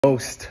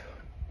Most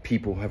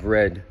people have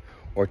read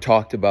or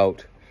talked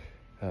about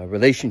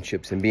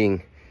relationships and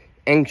being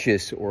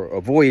anxious or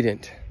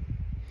avoidant.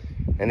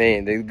 And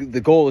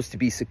the goal is to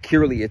be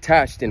securely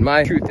attached. And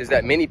my truth is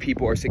that many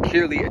people are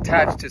securely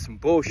attached to some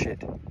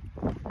bullshit.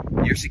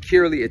 You're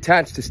securely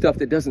attached to stuff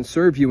that doesn't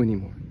serve you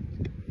anymore.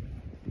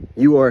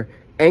 You are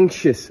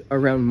anxious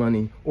around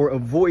money or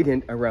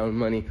avoidant around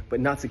money, but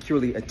not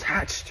securely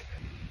attached.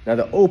 Now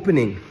the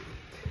opening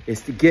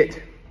is to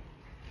get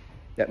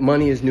that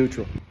money is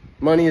neutral.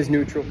 Money is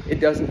neutral. It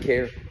doesn't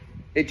care.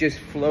 It just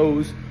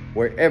flows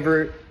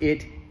wherever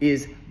it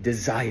is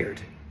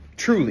desired.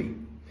 Truly.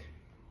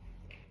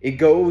 It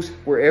goes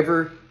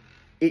wherever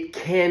it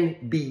can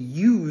be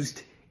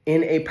used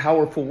in a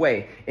powerful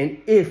way.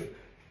 And if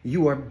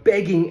you are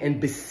begging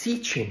and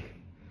beseeching,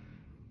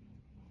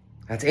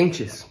 that's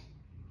anxious.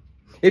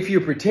 If you're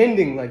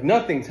pretending like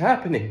nothing's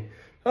happening,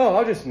 oh,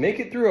 I'll just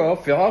make it through.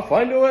 I'll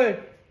find a way.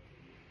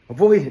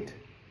 Avoidant.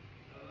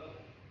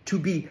 To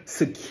be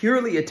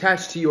securely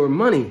attached to your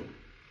money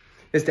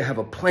is to have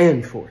a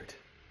plan for it.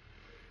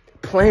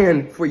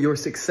 Plan for your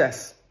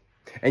success.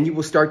 And you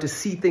will start to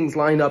see things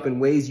line up in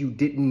ways you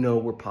didn't know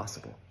were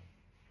possible.